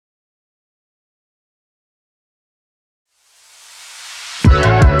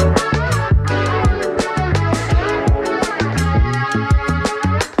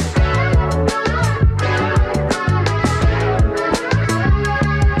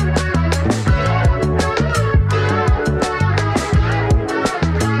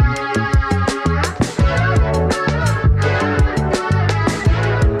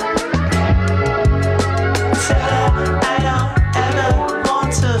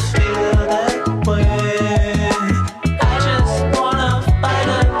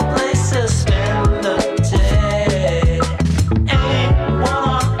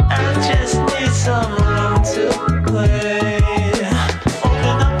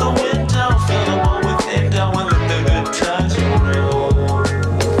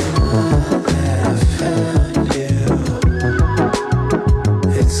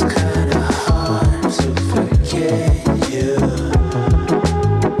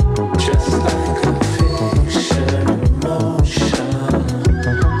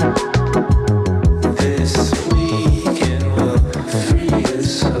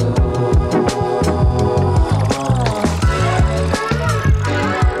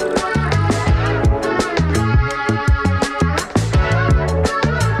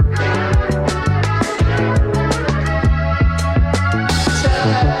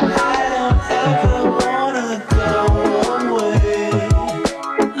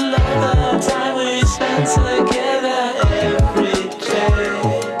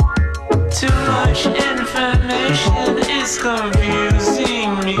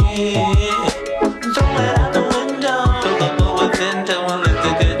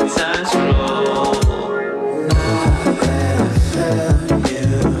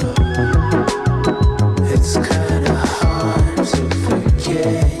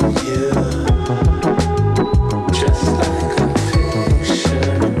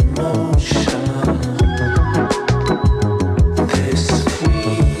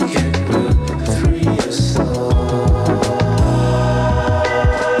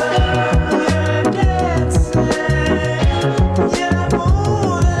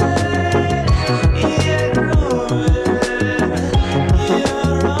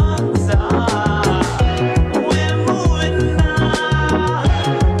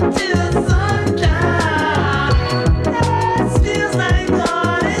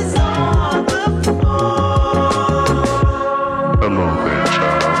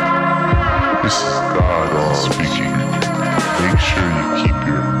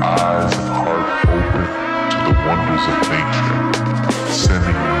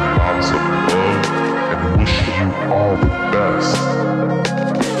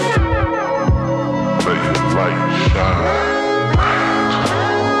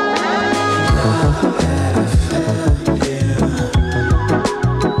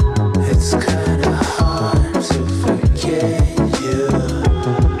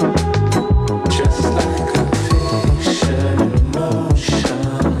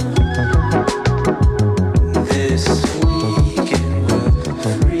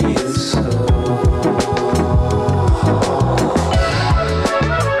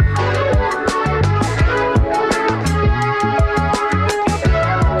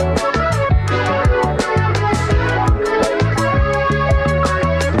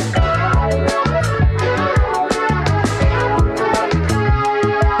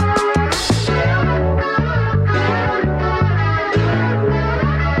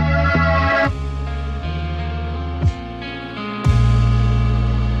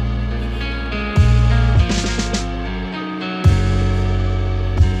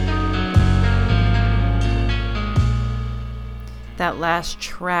That last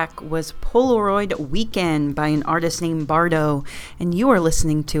track was Polaroid Weekend by an artist named Bardo, and you are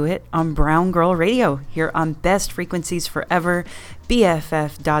listening to it on Brown Girl Radio here on Best Frequencies Forever,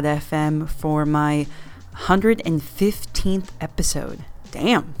 BFF.FM, for my 115th episode.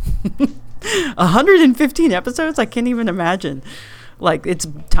 Damn. 115 episodes? I can't even imagine. Like,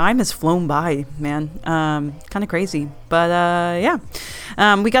 time has flown by, man. Kind of crazy. But, yeah.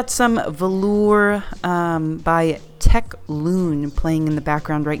 We got some Velour by Tech Loon playing in the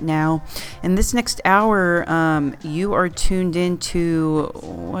background right now. And this next hour, you are tuned into...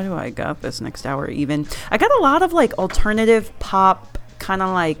 What do I got this next hour even? I got a lot of, like, alternative pop, kind of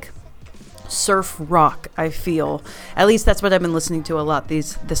like... surf rock, I feel. At least that's what I've been listening to a lot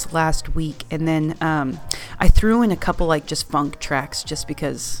this last week. And then I threw in a couple like just funk tracks just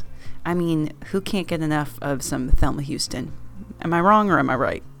because, I mean, who can't get enough of some Thelma Houston? Am I wrong or am I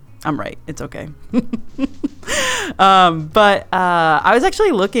right? I'm right. It's okay. But I was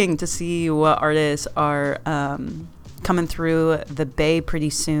actually looking to see what artists are coming through the Bay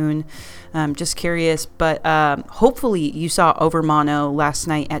pretty soon. Just curious, but hopefully you saw Overmono last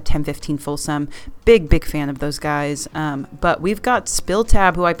night at 10:15 Folsom. Big fan of those guys. But we've got Spill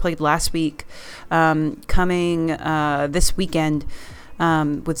Tab, who I played last week, coming this weekend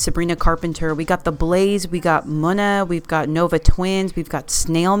with Sabrina Carpenter. We got The Blaze, we got Munna, we've got Nova Twins, we've got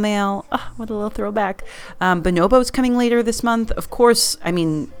Snail Mail. Oh, what a little throwback. Bonobo's coming later this month. Of course, I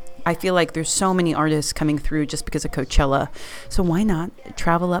mean, I feel like there's so many artists coming through just because of Coachella. So why not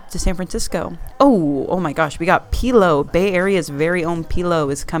travel up to San Francisco? Oh my gosh. We got Pilo. Bay Area's very own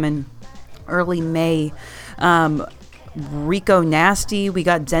Pilo is coming early May. Rico Nasty. We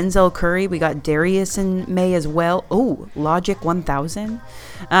got Denzel Curry. We got Darius in May as well. Oh, Logic 1000.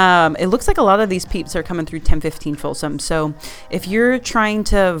 It looks like a lot of these peeps are coming through 10:15 Folsom. So if you're trying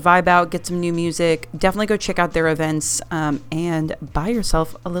to vibe out, get some new music, definitely go check out their events and buy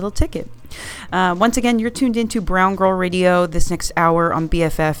yourself a little ticket. Once again, you're tuned into Brown Girl Radio this next hour on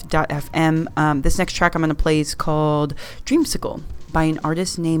BFF.FM. This next track I'm going to play is called Dreamsicle by an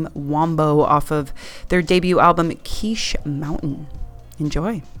artist named Wombo off of their debut album Quiche Mountain.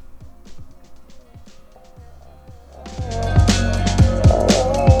 Enjoy.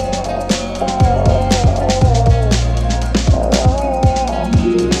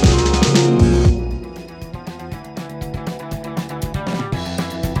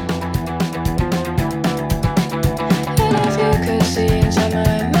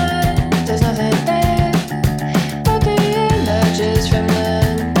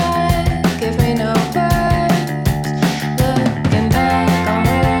 Looking back on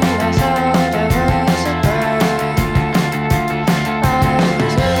when I thought I was a bird.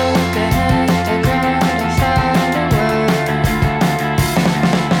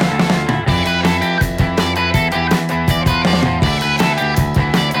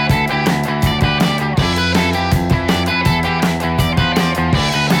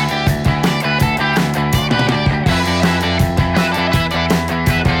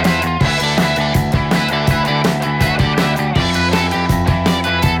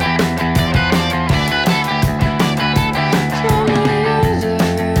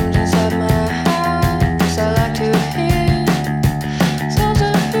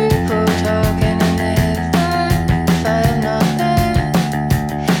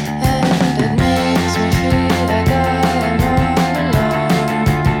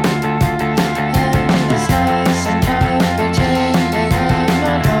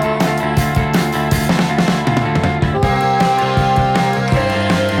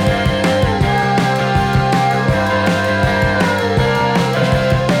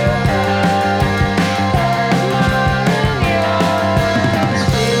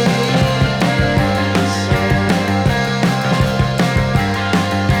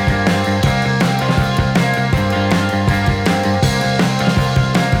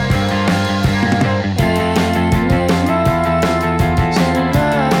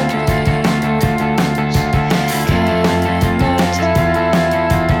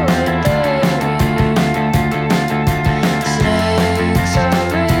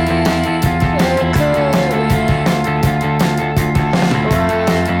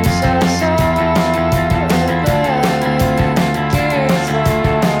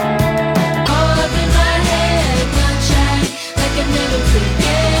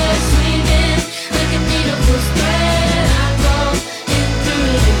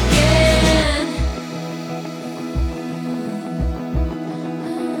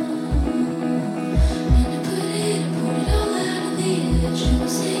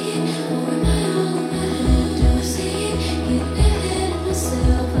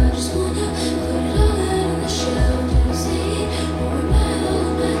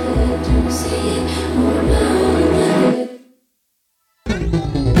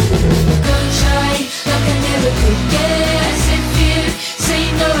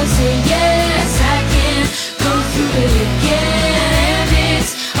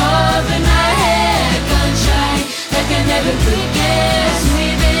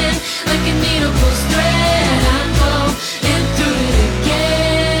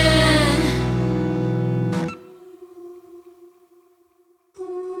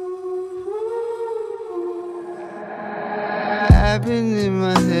 in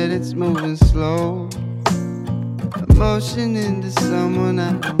my head, it's moving slow. Emotion into someone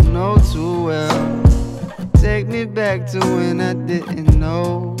I don't know too well. Take me back to when I didn't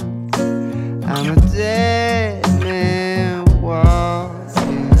know. I'm a dead man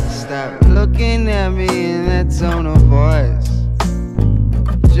walking. Stop looking at me in that tone of voice.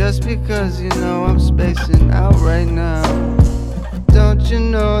 Just because you know I'm spacing out right now. Don't you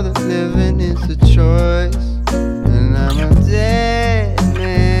know that living is a choice? And I'm a dead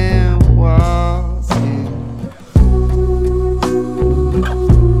man walking.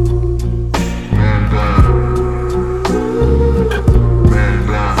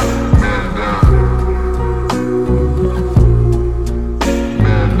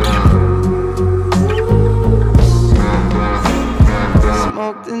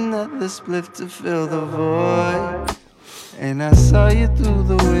 Smoked another spliff to fill the void, and I saw you through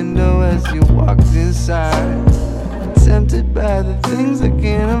the window as you walked inside. Tempted by the things I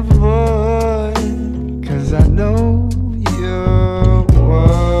can't avoid, 'cause I know you're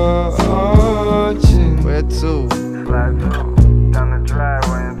watching. Where to? Slide through, down the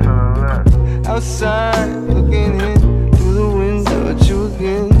driveway and to the left. Outside, looking in through the window at you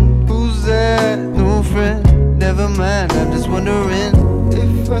again. Who's that? No friend. Never mind, I'm just wondering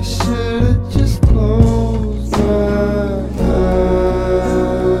if I should've just closed my eyes.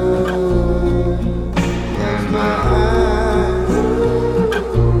 Close my eyes.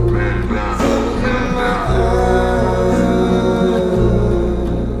 Closing my eyes.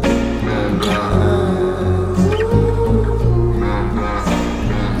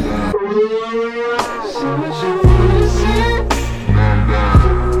 So much you listen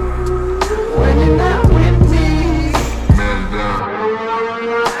when you're not with me.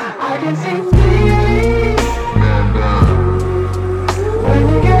 I can see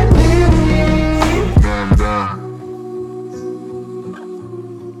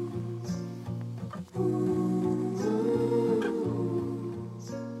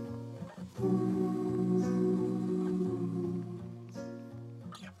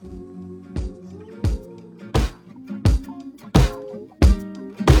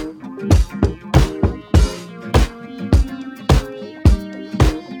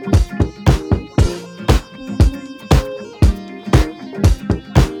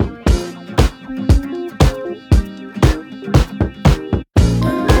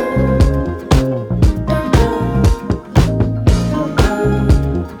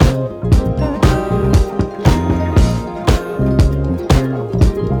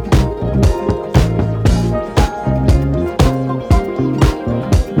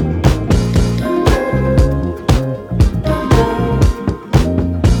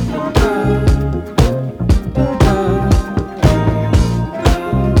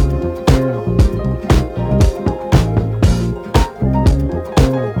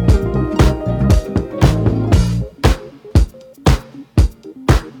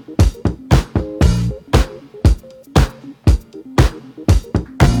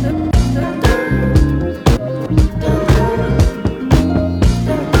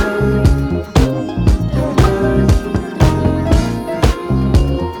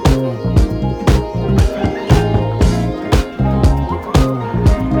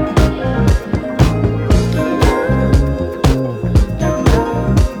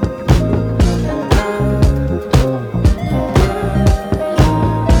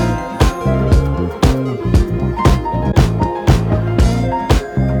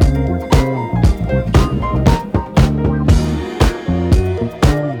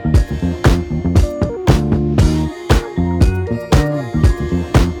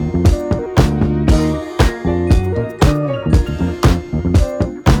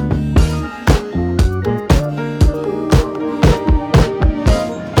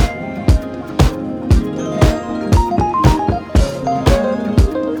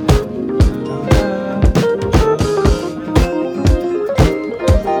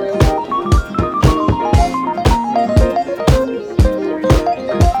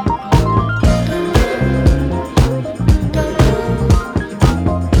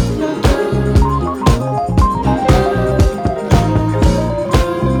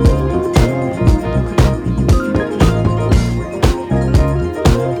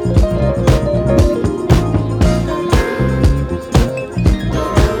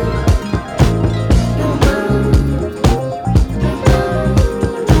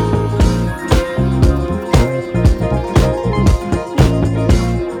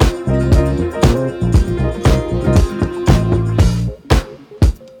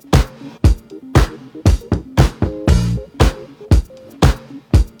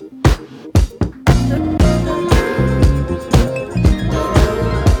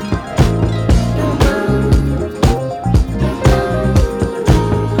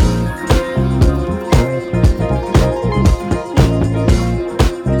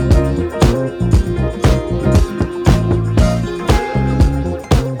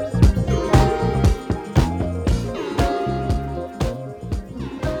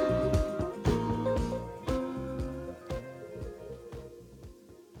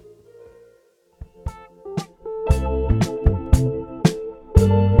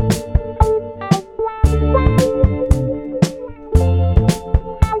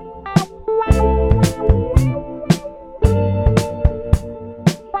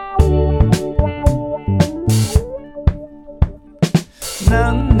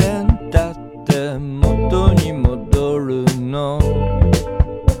何年経って元に戻るの？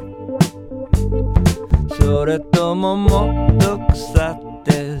それとももっと腐っ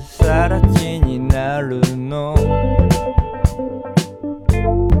て更地になるの？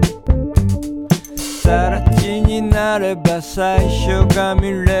更地になれば最初が見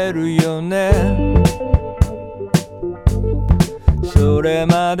れるよね。それ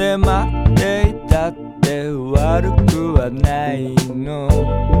まで待っていたって悪くはないの。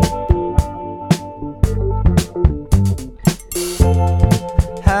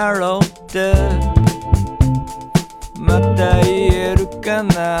ハローってまた言えるか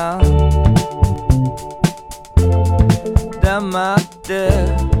な？黙って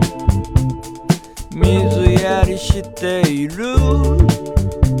水やりしている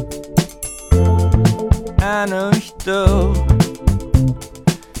あの人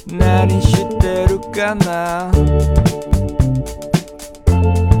何してるかな？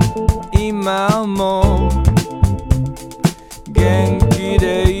今も元気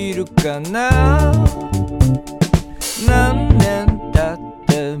でいるかな？何年経っ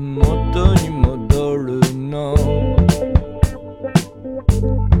て元に戻るの？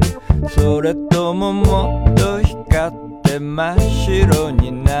それとももっと光って真っ白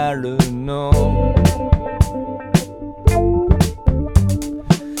になるの？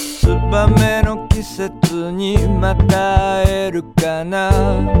ツバメの季節にまた会えるかな？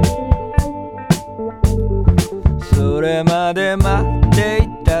それまで待ってい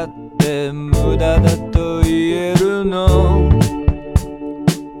たって無駄だと言えるの？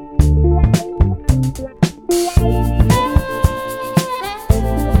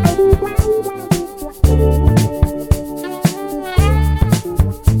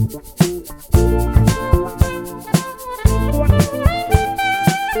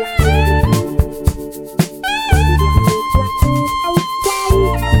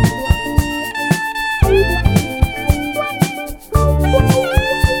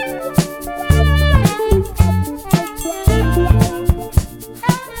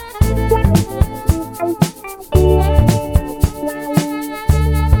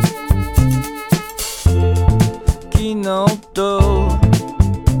昨日と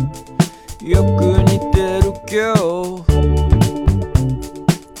よく似てる今日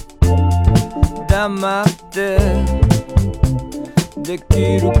黙ってでき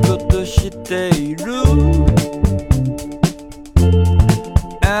ることしている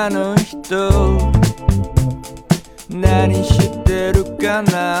あの人何してるか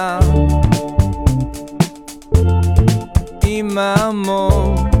な？今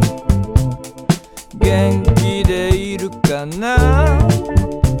も元気でいるかな？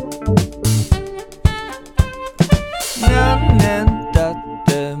何年経っ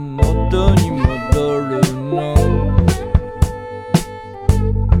て元に戻るの？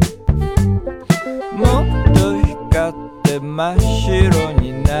もっと光って真っ白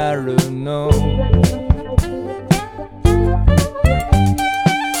になるの？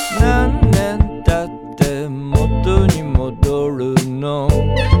何年経って元に戻るの？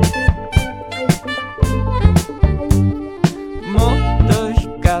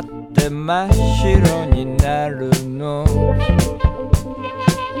真っ白になるの？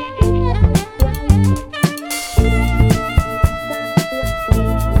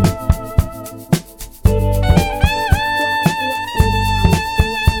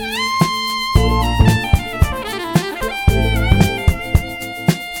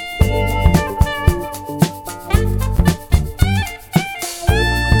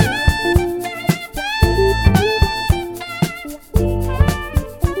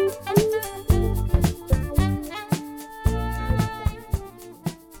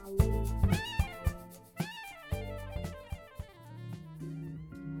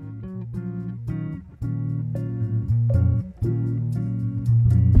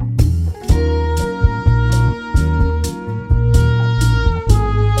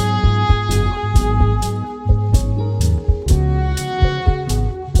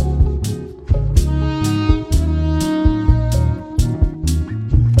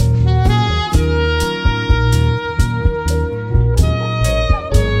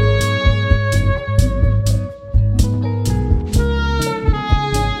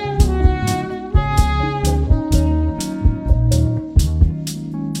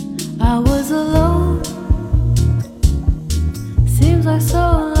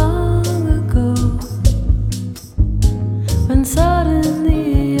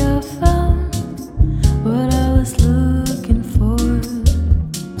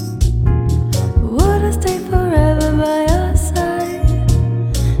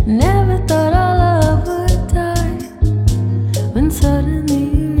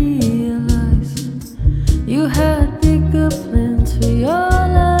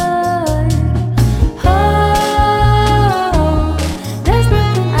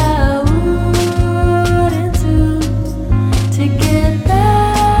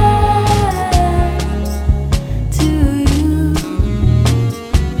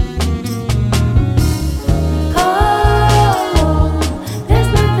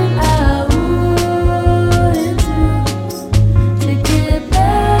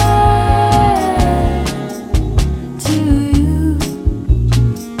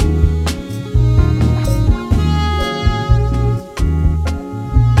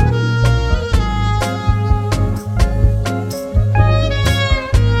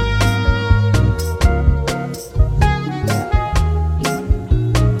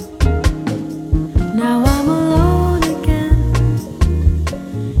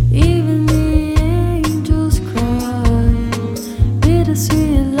 to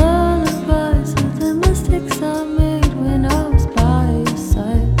sweet lullabies of the mistakes I made when I was by your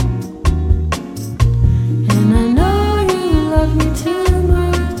side. And I know you love me too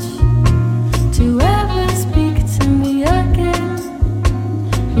much to ever speak to me again.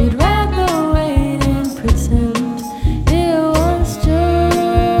 You'd rather wait and pretend it was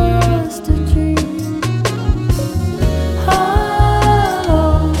just a dream.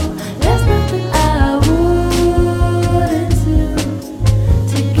 Oh, there's nothing I wouldn't do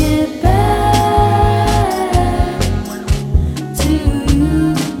to get back to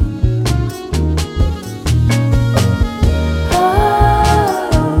you. Oh,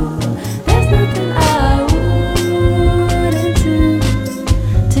 there's nothing I wouldn't do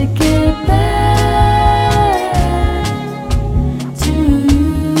to get back to you.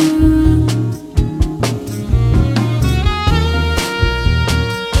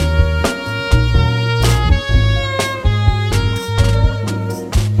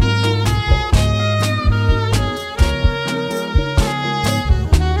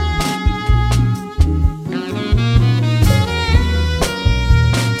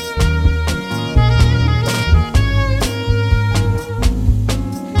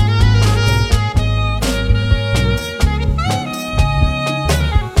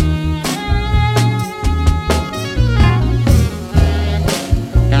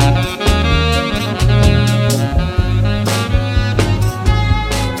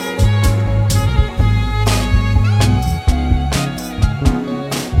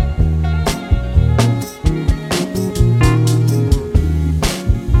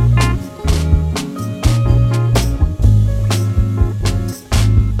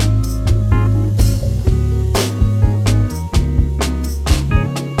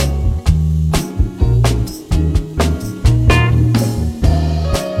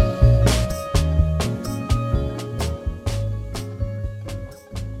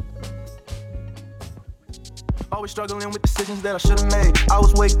 Always struggling with decisions that I should've made. I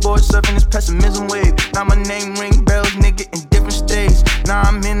was wakeboard surfing this pessimism wave. Now my name ring bells, nigga, in different states. Now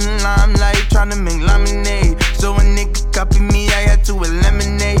I'm in the limelight, tryna make lemonade. So a nigga copied me, I had to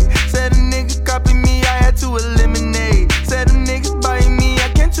eliminate. Said a nigga copied me, I had to eliminate. Said a niggas biting me, I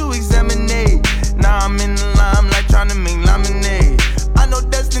can't to examine. Now I'm in the limelight, tryna make lemonade. I know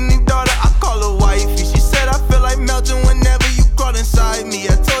Destiny daughter, I call her wifey. She said I feel like melting whenever you crawl inside me.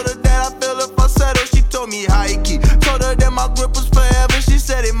 I told her that I feel if I settle, she told me high key. Told her that my grip was forever, she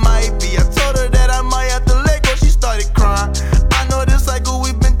said it might be. I told her that I might have to let go, she started crying. I know this cycle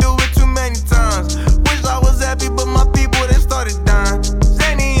we've been through it too many times. Wish I was happy, but my people, they started dying.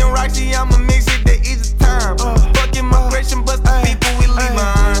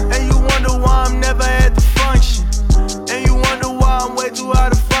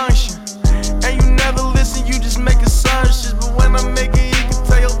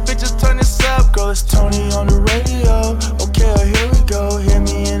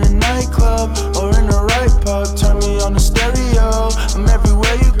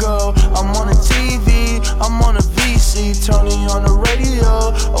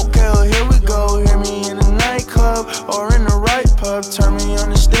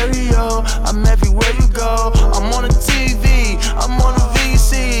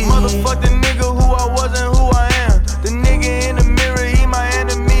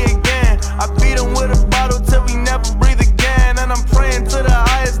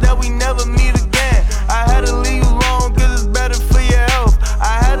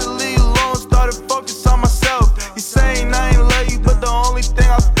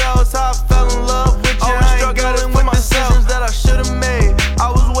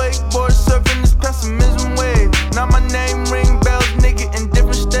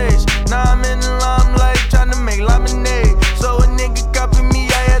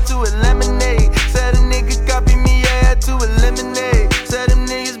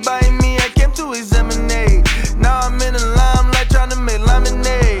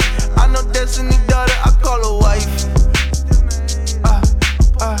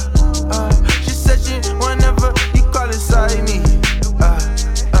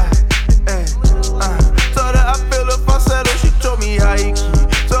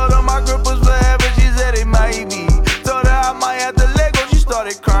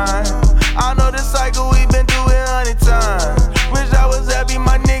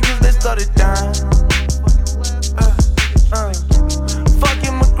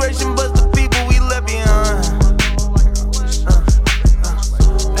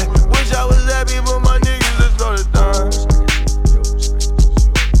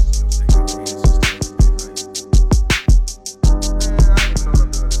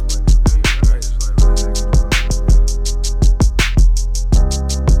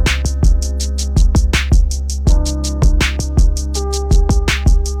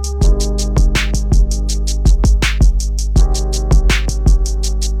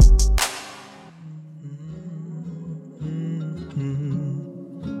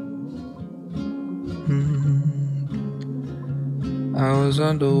 I was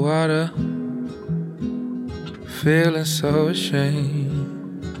underwater, feeling so ashamed.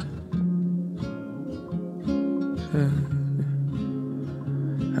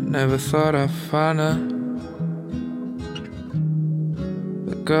 I never thought I'd find her,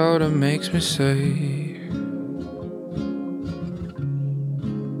 the girl that makes me say.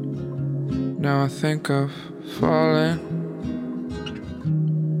 Now I think I've fallen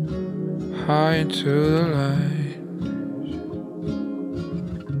high into the light.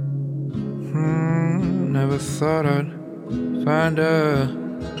 Never thought I'd find her,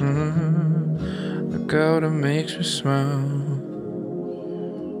 the girl that makes me smile.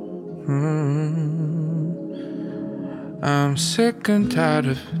 I'm sick and tired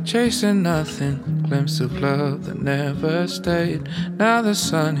of chasing nothing, glimpse of love that never stayed. Now the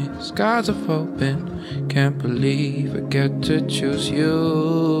sunny skies have opened, can't believe I get to choose you.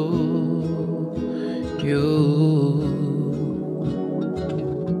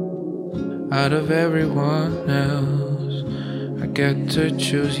 Out of everyone else, I get to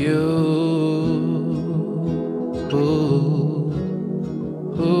choose you.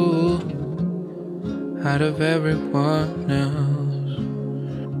 Out of everyone else.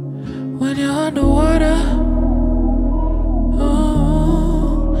 When you're underwater,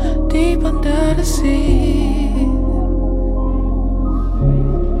 oh, deep under the sea,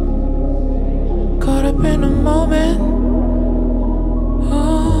 caught up in a moment,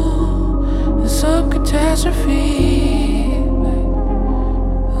 oh, some catastrophe.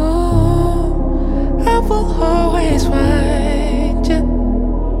 Oh, I will always find you.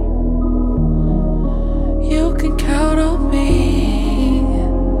 You can count on me.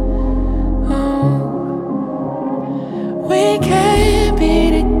 Oh, we can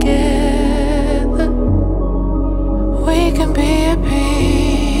be together. We can be at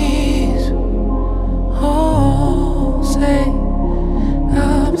peace. Oh, say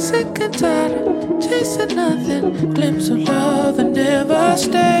I'm sick and tired of chasing nothing, glimpse of love that never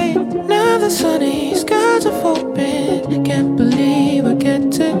stayed. Now the sunny skies have opened, can't believe I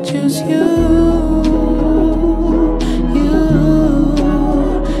get to choose you.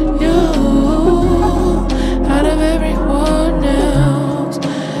 Out of everyone else,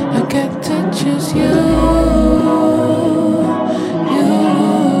 I get to choose you.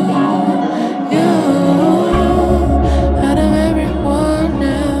 Out of everyone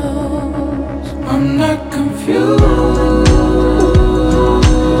else, I'm not confused.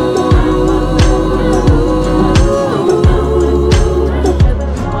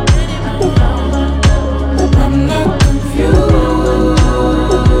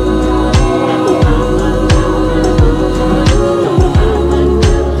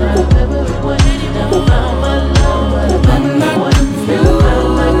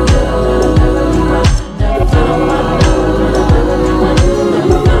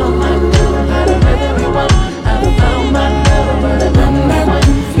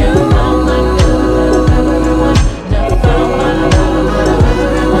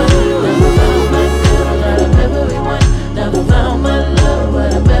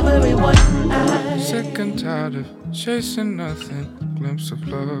 Chasing nothing, glimpse of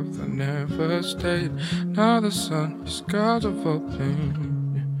love that never stayed. Now the sun, skies have opened.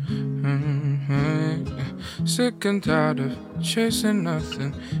 Sick and tired of chasing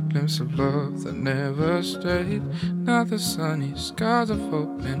nothing, glimpse of love that never stayed. Now the sunny skies have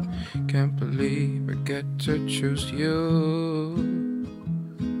opened, can't believe I get to choose you.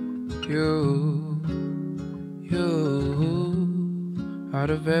 Out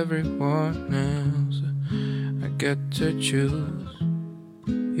of everyone else, I get to choose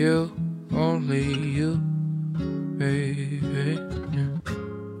you, only you, baby.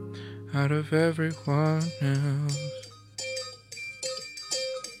 Out of everyone else.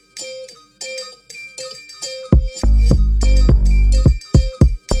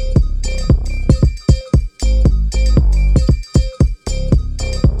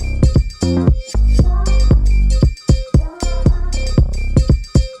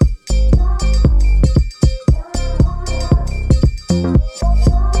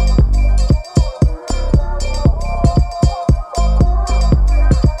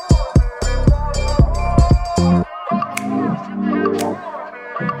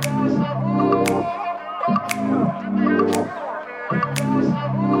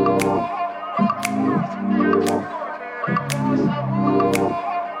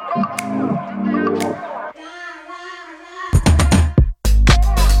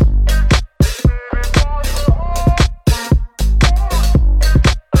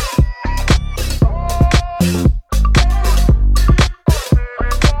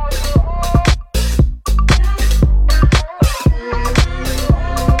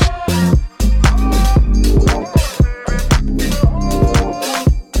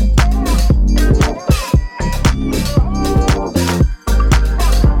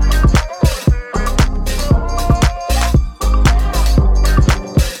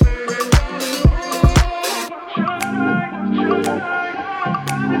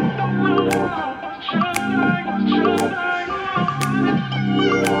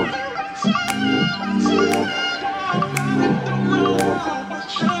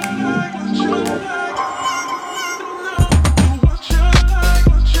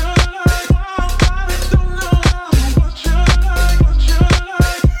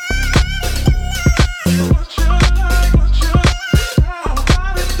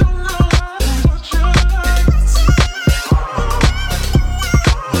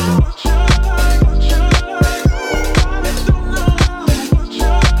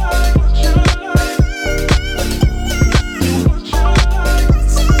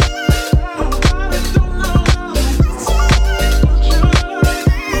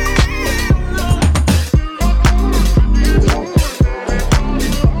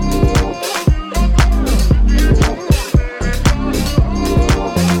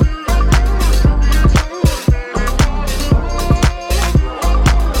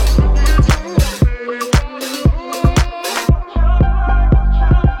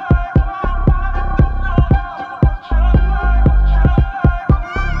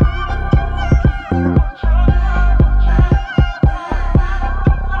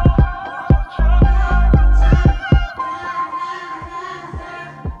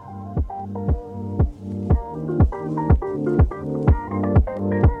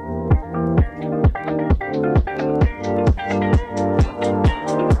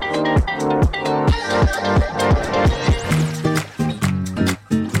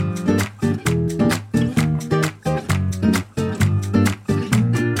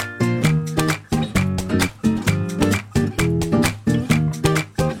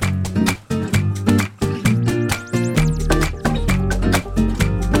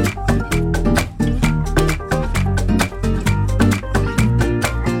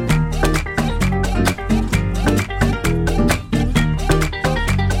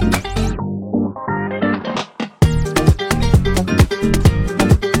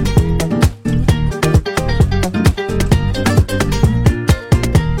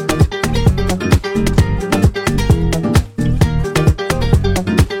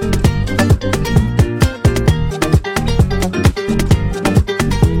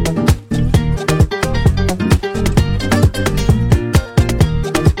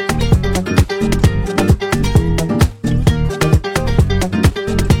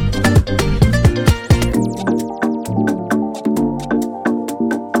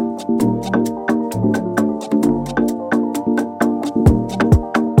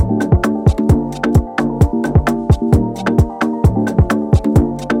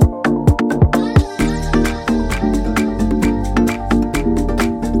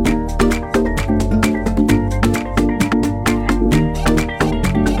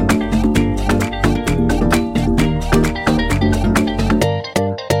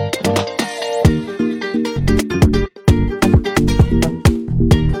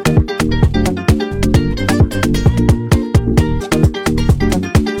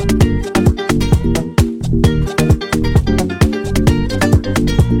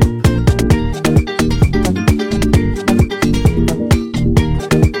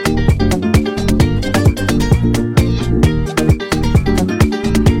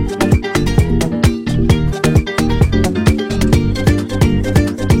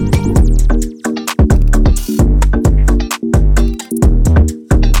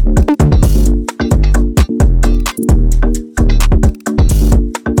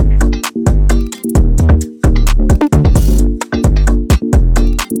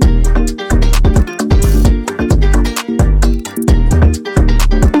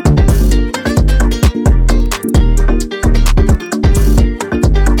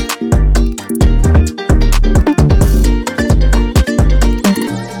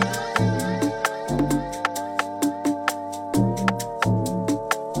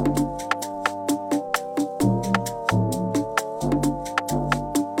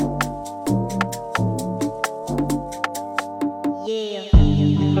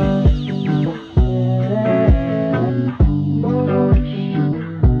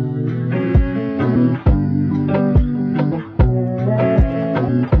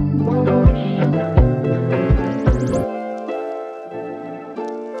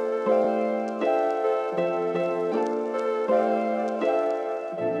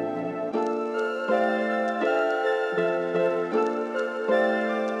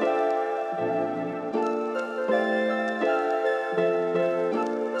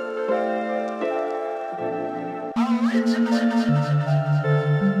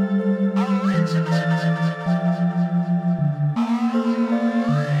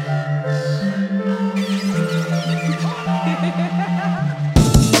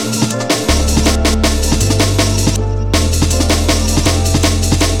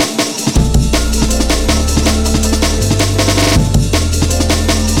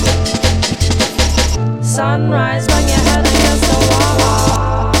 Sunrise when your head against the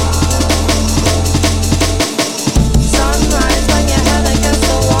wall. Sunrise when your head against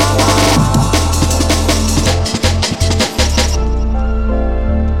the wall.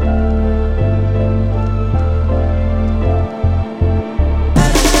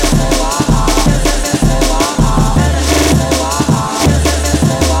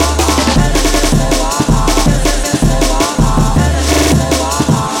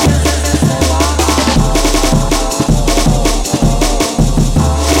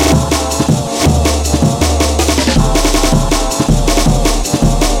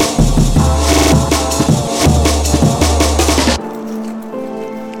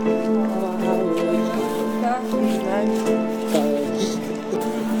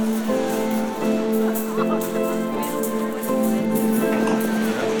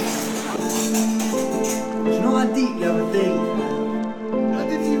 It's not that deep the other day. I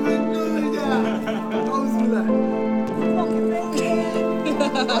didn't even know that. I was like,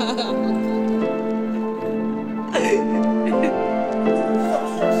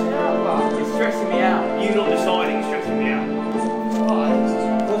 It's stressing me out. You not deciding is stressing me out. I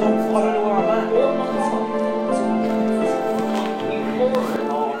don't know where I'm at.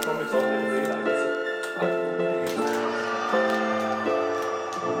 Oh, I promise I'll never do that.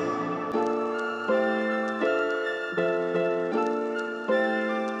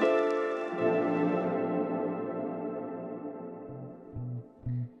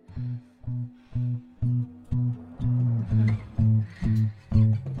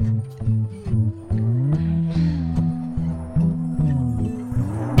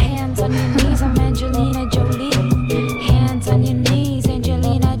 Hands on your knees, I'm Angelina Jolie. Hands on your knees,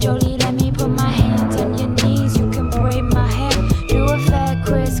 Angelina Jolie. Let me put my hands on your knees. You can braid my hair, do a fat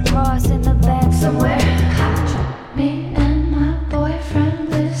crisscross in the back somewhere. Me and my boyfriend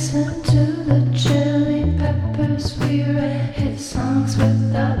listen to the Chili Peppers. We write hit songs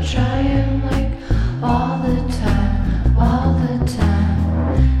without trying, like all the time, all the time.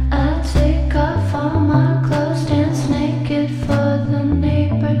 I take off all my clothes, dance naked for the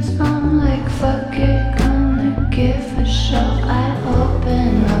neighbors. I'm like, fuck it, gonna give a show. I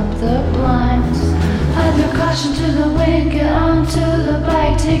open up the blinds. I throw caution to the wind, get onto the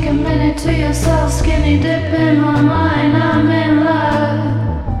bike. Take a minute to yourself, skinny dip in my mind. I'm in love,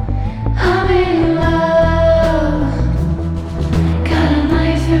 I'm in love. Got a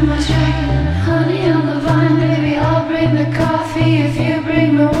knife in my jacket, honey on the vine. Baby, I'll bring the coffee if you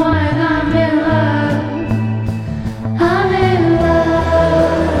bring the wine. I'm in love, I'm in love.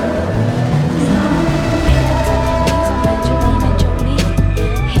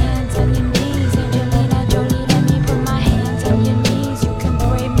 Hands on your knees, Angelina Jolie. Let me put my hands on your knees. You can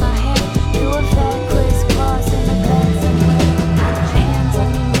braid my hair, do a fat crisscross in the back somewhere. Hands on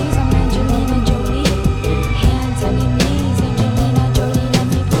your knees, I'm Angelina Jolie. Hands on your knees, Angelina Jolie. Let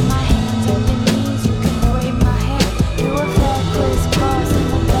me put my hands on your knees. You can braid my hair, do a fat crisscross in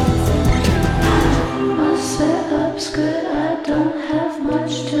the back somewhere. My setup's good, I don't have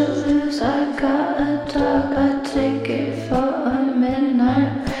much to lose. I got a dog, I take it for a midnight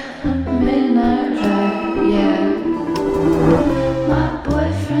ride, yeah. My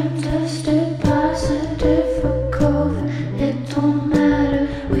boyfriend tested positive for COVID. It don't matter,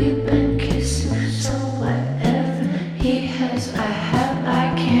 we've been kissing, so whatever he has, I have,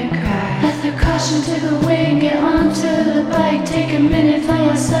 I can't cry. Let the caution to the wind, get onto the bike. Take a minute for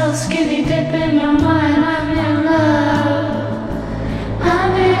yourself, skinny dip in my mind. I'm in love,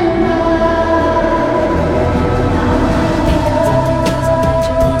 I'm in love.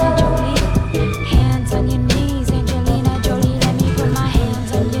 Hands on your knees, Angelina Jolie. Let me put my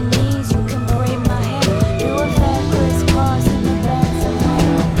hands on your knees. You can braid my hair, do a fat crisscross in the back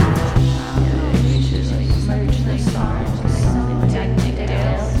somewhere. You should like merge the songs, like the technical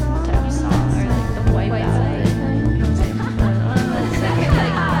type of song, or like the white ballad.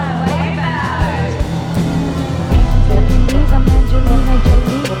 Way back.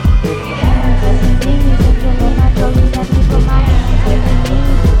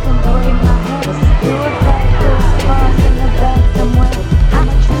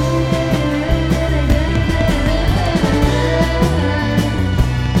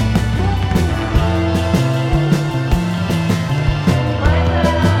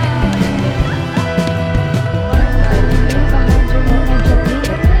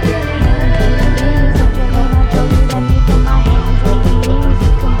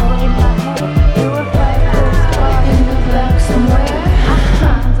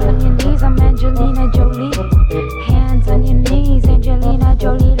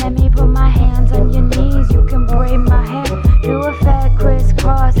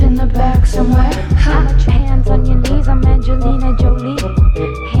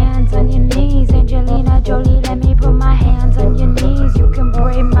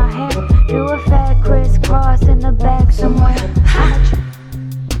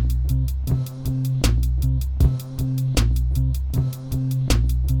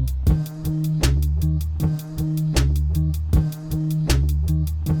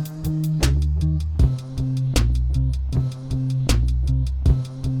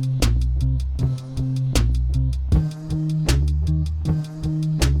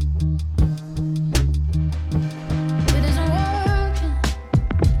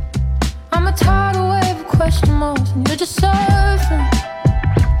 a tidal wave of question marks, and you're just surfing,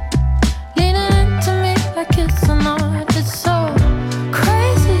 leaning into me like it's a night. It's so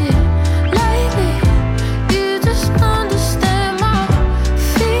crazy lately. You just understand my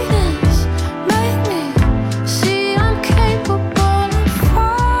feelings, make me see I'm capable of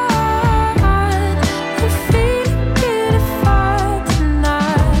fine and feeling beautified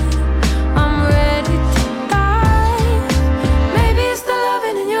tonight. I'm ready to dive. Maybe it's the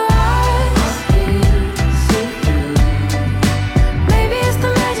loving in your eyes. Maybe it's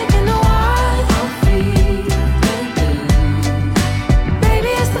the magic in the wild. Maybe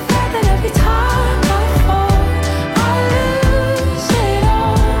it's the fact that every time I fall, I lose it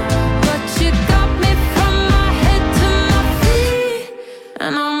all. But you got me from my head to my feet,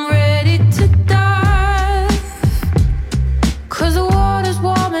 and I'm ready to dive. 'Cause the water's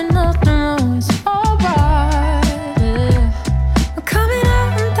warm and nothing wrong, it's alright. I'm coming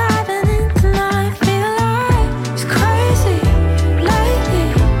out and diving in tonight. Feel like it's crazy lately.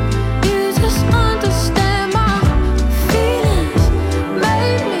 You just understand my feelings,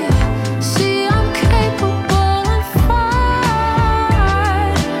 made me see I'm capable and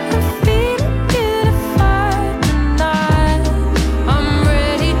fine and feeling beautified tonight. I'm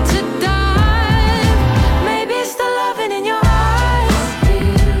ready to dive. Maybe it's the loving in your eyes.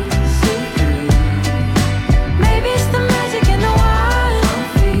 Maybe it's the magic in the wild.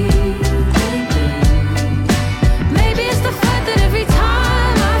 Maybe it's the fact that every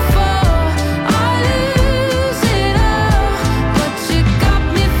time I fall, I lose it all. But you got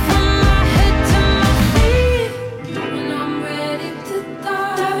me from my head to my feet, and I'm ready to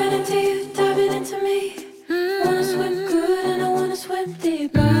dive. Diving into you, diving into me. Wanna swim good and I wanna swim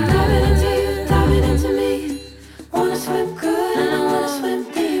deep. Diving into you, diving into me. Wanna swim good and I wanna swim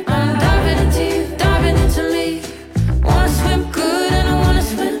deep. I'm diving into you, diving into me. Wanna swim good and I wanna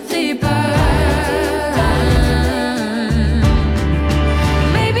swim deeper.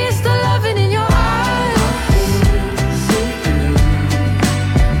 Maybe it's the loving in your eyes.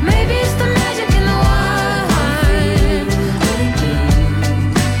 Maybe it's the magic in the wild.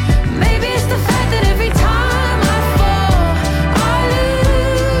 Maybe it's the fact that every time I fall, I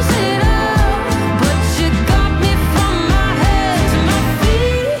lose it all. But you got me from my head to my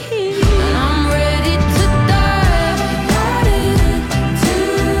feet, and I'm ready to dive.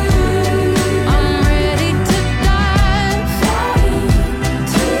 I'm ready to dive.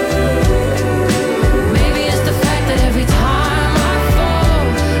 Maybe it's the fact that every time I fall,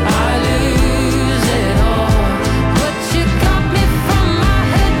 I lose it all. But you got me from my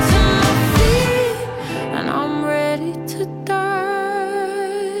head to my feet, and I'm ready to dive.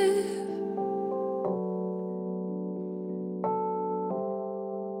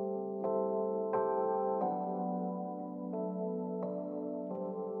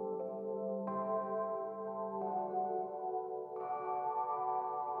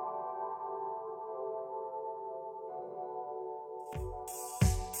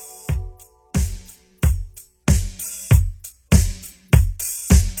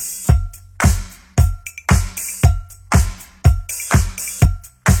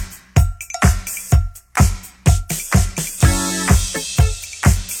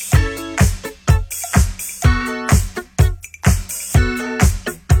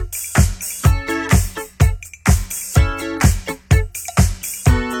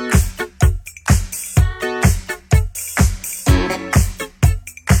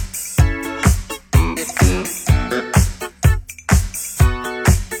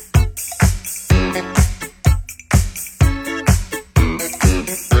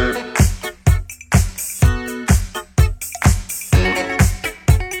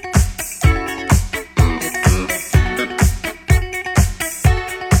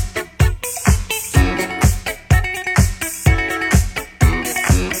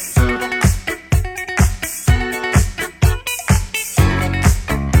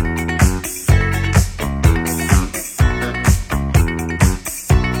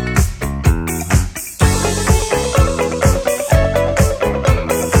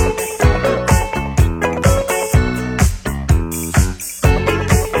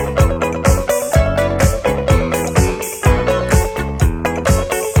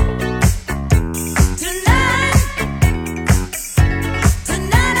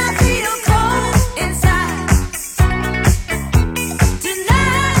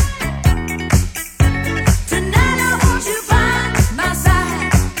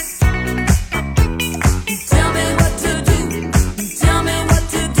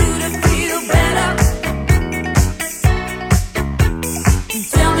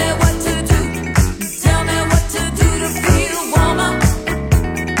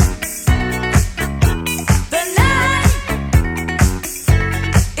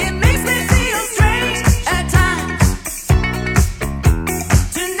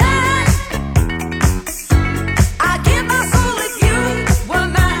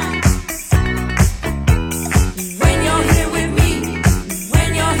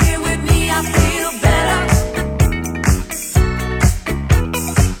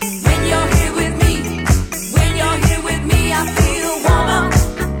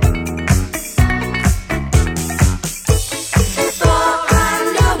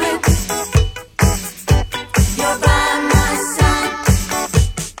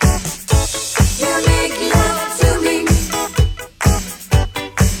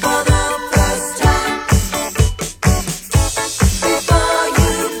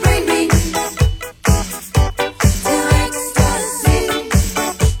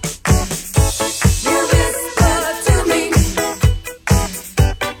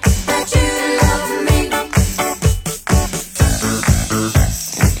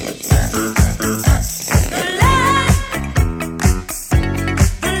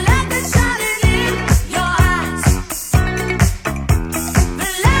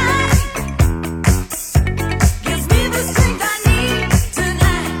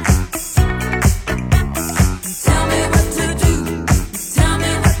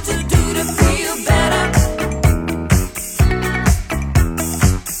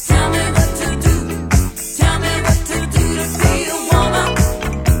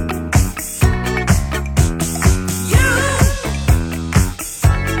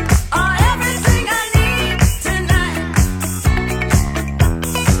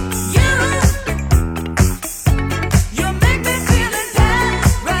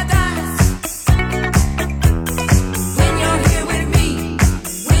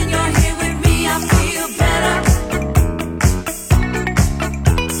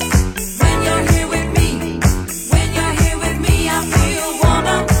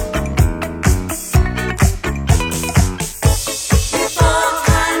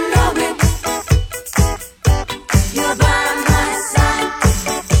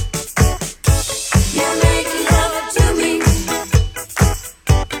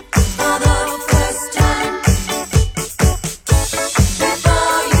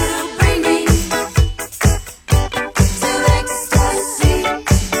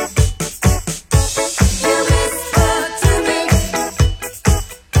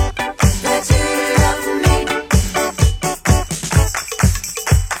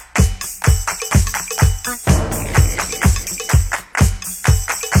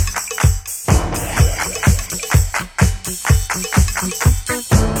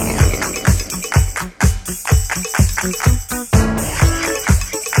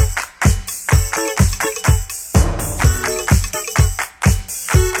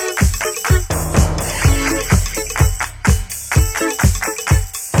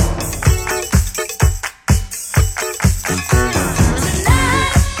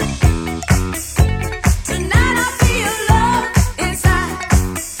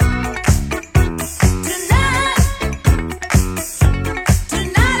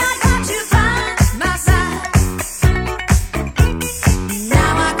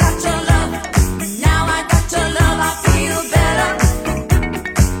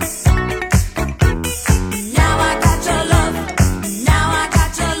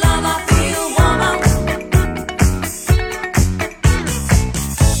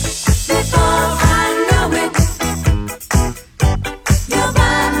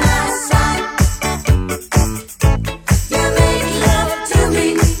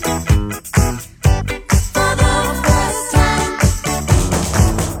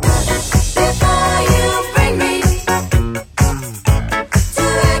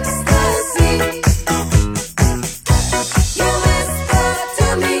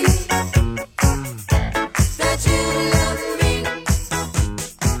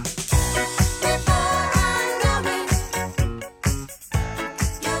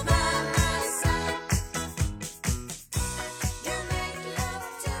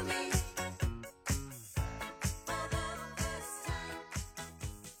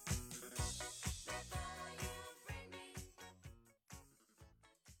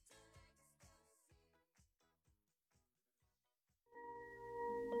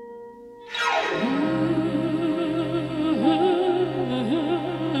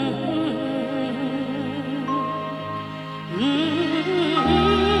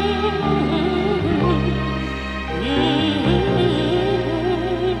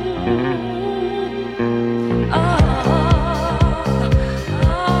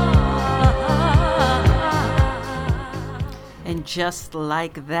 just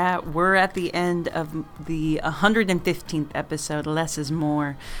like that, we're at the end of the 115th episode, Less is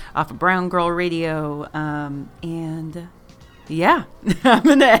More, off of Brown Girl Radio. And yeah, I'm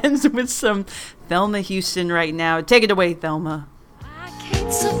going to end with some Thelma Houston right now. Take it away, Thelma. I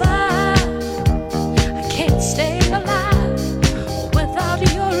can't survive. I can't stay alive without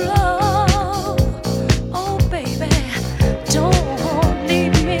your love. Oh, baby, don't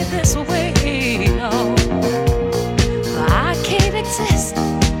leave me this way. No, I can't exist